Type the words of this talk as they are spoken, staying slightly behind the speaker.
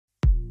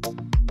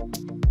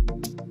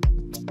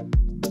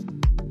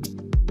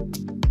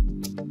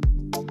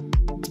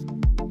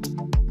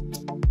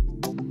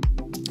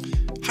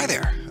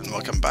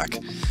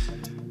back.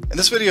 In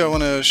this video I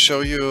want to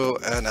show you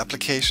an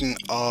application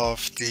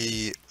of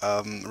the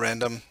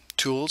Random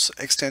Tools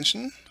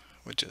extension,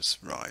 which is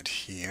right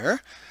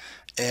here,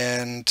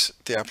 and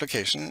the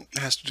application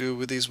has to do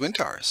with these wind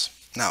towers.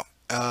 Now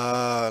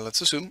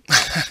let's assume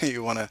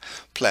you want to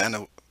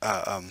plan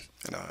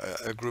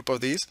a group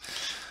of these,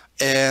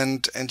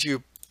 and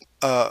you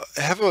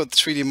have a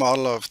 3D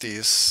model of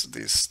these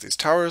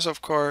towers,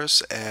 of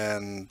course,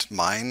 and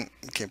mine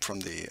came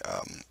from the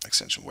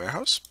extension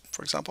warehouse,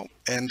 for example.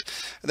 And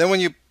then when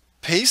you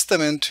paste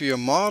them into your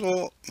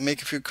model,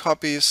 make a few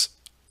copies,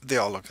 they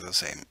all look the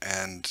same,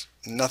 and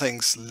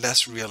nothing's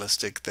less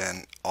realistic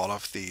than all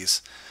of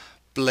these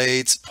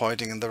blades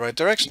pointing in the right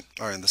direction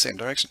or in the same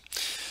direction.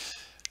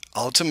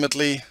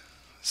 Ultimately,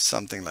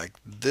 something like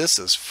this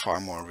is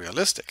far more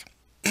realistic.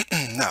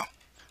 Now,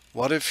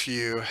 what if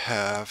you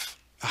have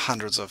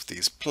hundreds of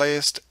these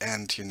placed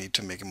and you need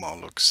to make them all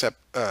look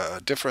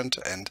different,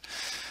 and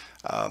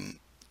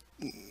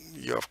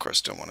you of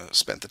course don't want to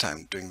spend the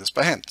time doing this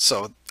by hand.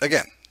 So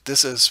again,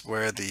 this is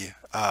where the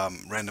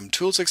Random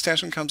Tools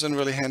extension comes in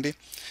really handy,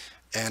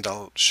 and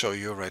I'll show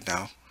you right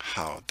now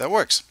how that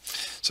works.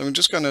 So I'm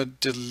just going to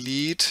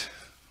delete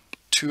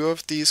two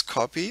of these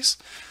copies.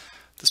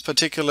 This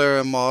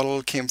particular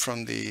model came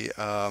from the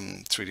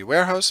 3D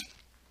warehouse,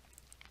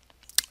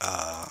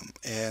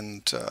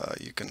 and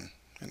you can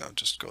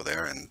just go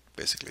there and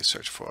basically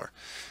search for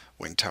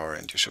wind tower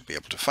and you should be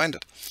able to find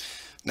it.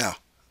 Now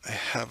I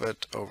have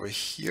it over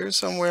here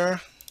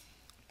somewhere,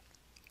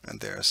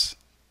 and there's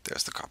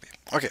the copy.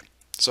 Okay,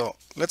 so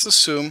let's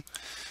assume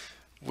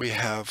we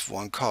have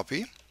one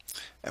copy,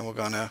 and we're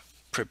gonna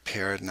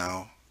prepare it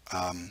now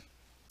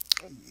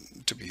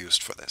to be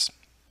used for this.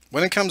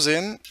 When it comes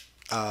in,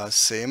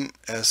 same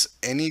as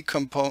any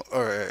component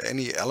or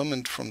any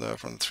element from the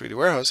 3D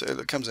warehouse,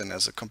 it comes in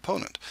as a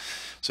component.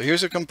 So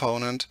here's a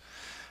component,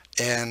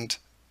 and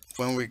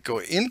when we go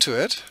into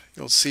it,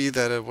 you'll see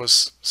that it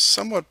was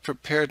somewhat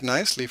prepared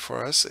nicely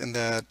for us, in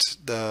that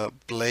the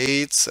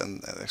blades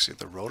and actually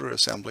the rotor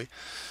assembly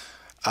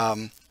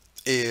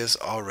is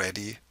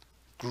already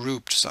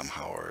grouped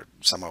somehow, or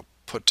somehow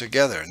put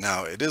together.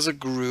 Now it is a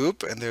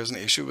group, and there's an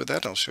issue with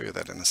that. I'll show you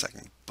that in a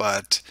second,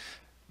 but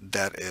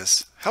that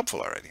is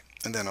helpful already.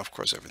 And then of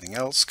course everything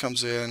else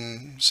comes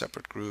in,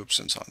 separate groups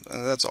and so on,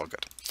 and that's all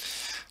good.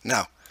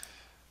 Now,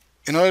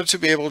 in order to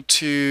be able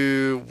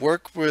to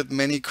work with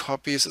many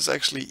copies, it's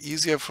actually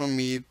easier for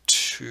me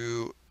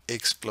to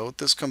explode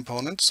this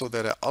component so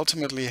that I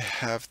ultimately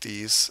have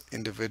these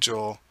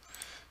individual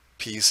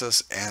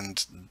pieces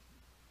and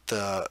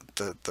the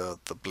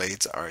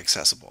blades are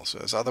accessible. So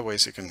there's other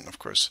ways you can of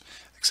course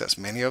access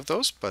many of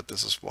those, but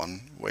this is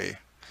one way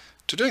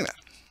to doing that.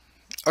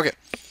 Okay,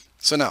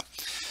 so now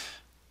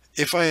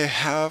if I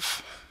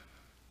have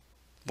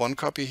one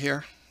copy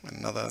here,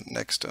 another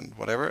next, and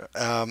whatever,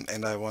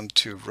 and I want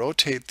to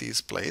rotate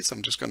these blades,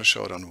 I'm just going to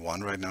show it on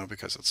one right now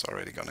because it's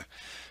already going to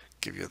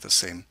give you the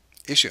same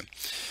issue.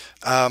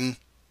 Then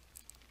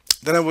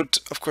I would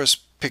of course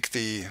pick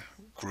the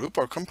group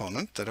or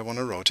component that I want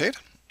to rotate,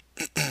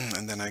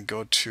 and then I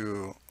go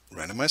to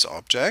Randomize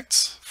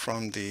Objects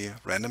from the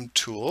Random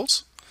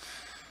Tools,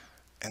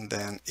 and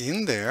then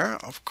in there,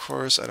 of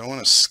course, I don't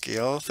want to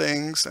scale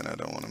things and I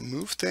don't want to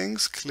move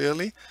things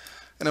clearly,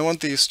 and I want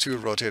these to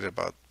rotate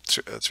about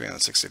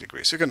 360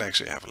 degrees. You can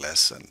actually have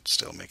less and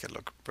still make it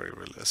look very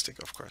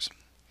realistic, of course.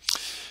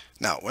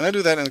 Now when I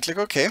do that and click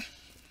OK,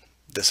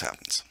 this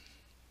happens,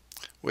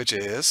 which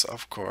is,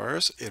 of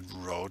course, it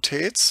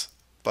rotates,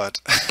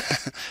 but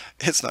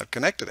it's not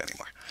connected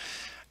anymore.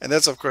 And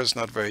that's of course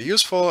not very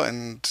useful,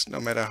 and no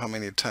matter how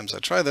many times I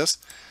try this,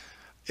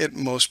 it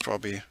most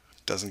probably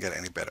doesn't get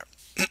any better.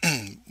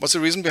 What's the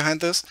reason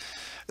behind this?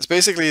 It's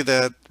basically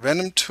that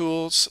Random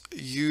Tools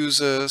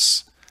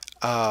uses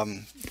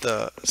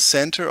the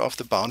center of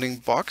the bounding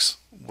box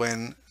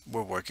when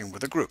we're working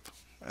with a group.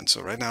 And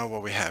so right now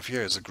what we have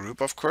here is a group,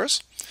 of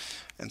course,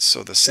 and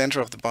so the center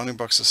of the bounding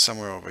box is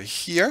somewhere over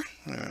here.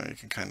 You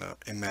can kind of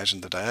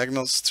imagine the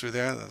diagonals through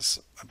there. That's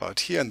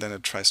about here, and then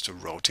it tries to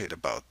rotate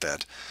about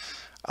that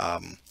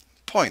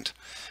point,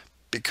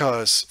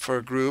 because for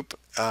a group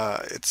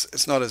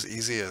it's not as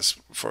easy as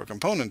for a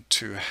component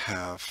to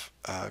have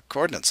a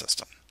coordinate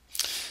system.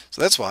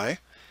 So that's why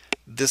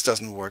this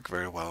doesn't work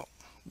very well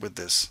with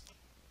this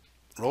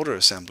rotor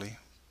assembly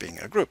being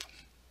a group.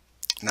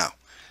 Now,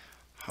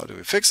 how do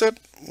we fix it?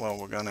 Well,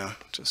 we're gonna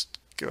just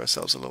give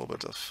ourselves a little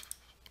bit of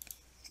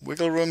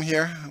wiggle room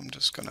here. I'm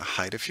just gonna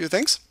hide a few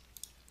things.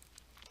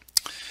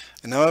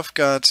 And now I've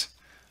got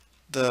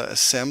the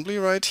assembly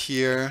right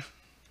here,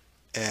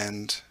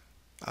 and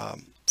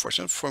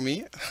fortunate for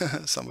me,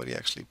 somebody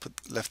actually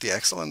left the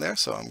axle in there,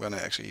 so I'm gonna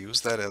actually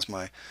use that as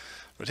my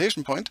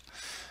rotation point.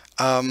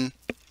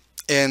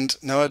 And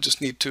now I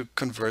just need to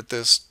convert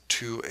this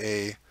to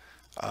a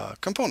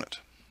component.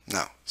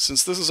 Now,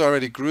 since this is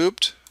already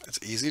grouped, it's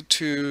easy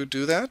to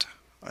do that.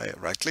 I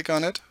right click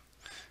on it,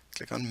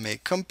 click on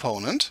Make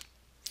Component,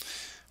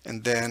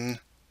 and then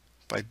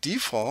by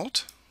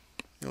default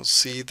you'll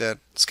see that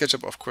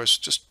SketchUp of course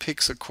just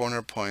picks a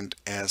corner point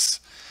as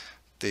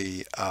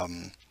the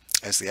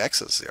as the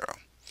axis 0,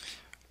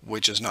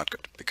 which is not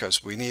good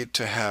because we need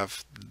to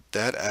have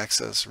that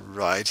axis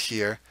right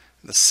here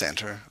in the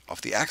center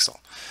of the axle.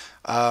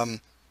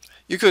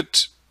 You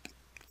could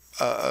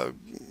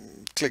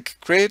click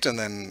create and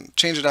then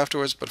change it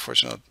afterwards, but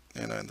fortunately,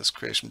 in this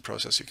creation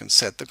process you can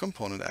set the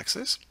component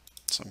axis.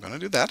 So I'm going to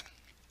do that.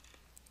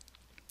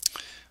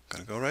 I'm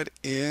going to go right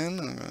in,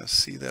 and I'm going to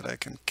see that I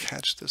can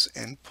catch this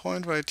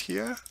endpoint right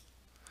here.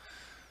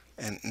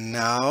 And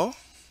now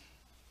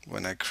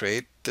when I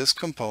create this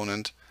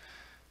component,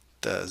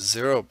 the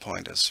 0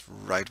 point is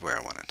right where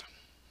I want it.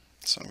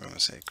 So I'm going to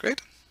say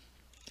create.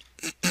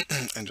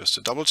 And just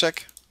to double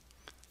check,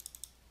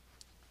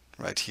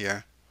 right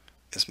here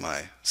is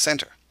my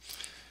center.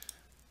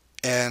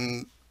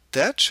 And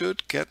that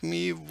should get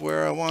me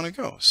where I want to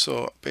go.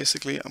 So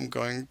basically I'm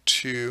going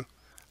to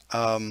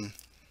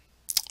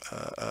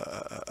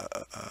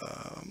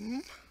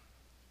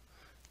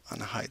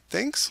unhide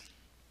things.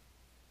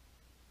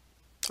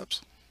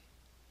 Oops.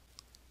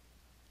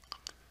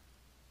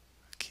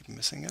 Keep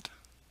missing it.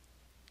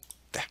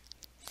 There.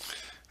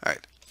 All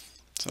right.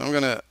 So I'm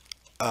going to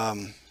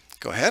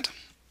go ahead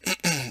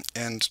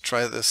and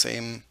try the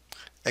same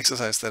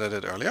exercise that I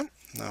did earlier.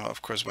 Now,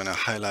 of course, when I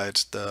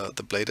highlight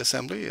the blade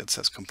assembly, it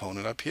says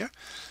component up here.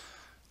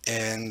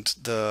 And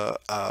the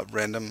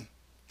random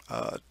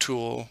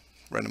tool,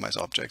 randomize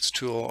objects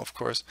tool, of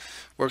course,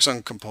 works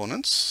on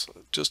components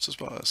just as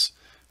well as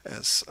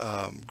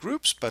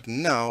groups, but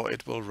now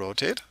it will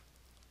rotate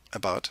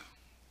about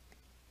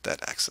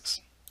that axis.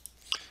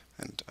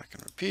 And I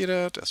can repeat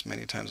it as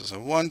many times as I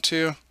want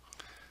to.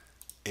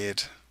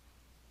 It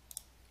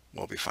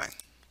will be fine.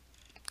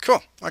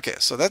 Cool. Okay,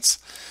 so that's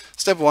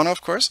step 1,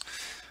 of course.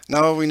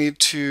 Now we need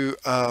to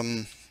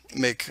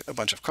make a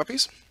bunch of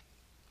copies.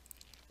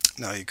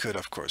 Now you could,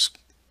 of course,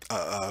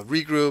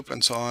 regroup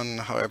and so on.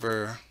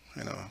 However,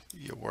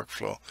 your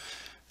workflow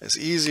is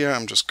easier.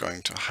 I'm just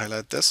going to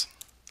highlight this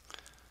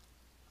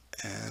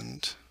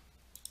and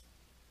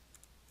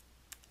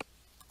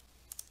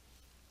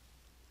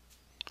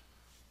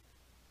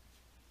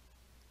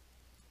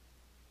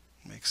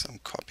make some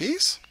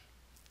copies.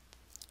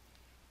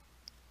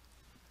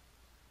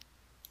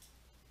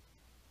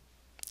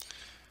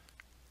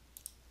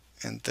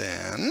 And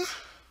then,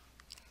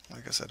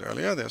 like I said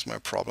earlier, there's my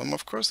problem,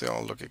 of course. They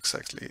all look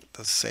exactly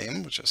the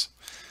same, which is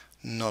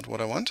not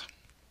what I want.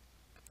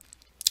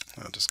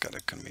 I just got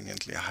to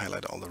conveniently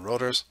highlight all the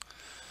rotors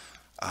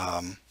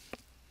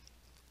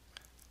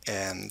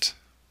and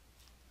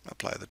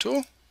apply the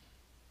tool.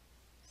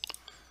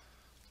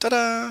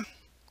 Ta-da!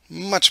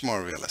 Much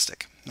more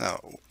realistic.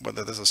 Now,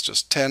 whether this is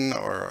just 10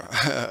 or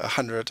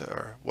 100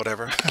 or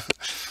whatever,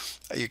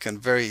 you can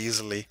very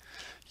easily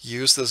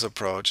use this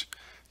approach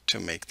to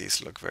make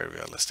these look very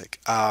realistic.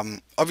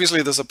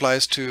 Obviously, this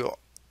applies to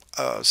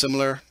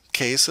similar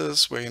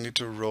cases where you need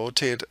to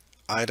rotate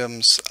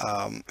items,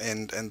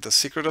 and the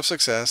secret of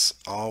success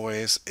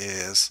always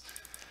is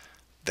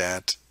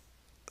that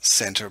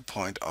center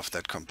point of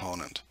that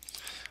component.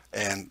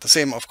 And the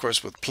same, of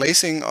course, with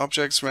placing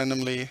objects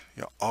randomly.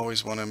 You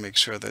always want to make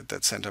sure that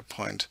that center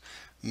point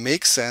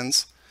makes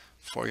sense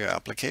for your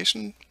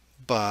application.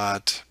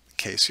 But in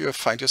case you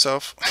find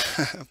yourself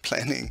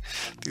planning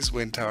these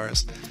wind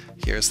towers,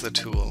 here's the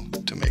tool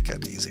to make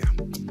it easier.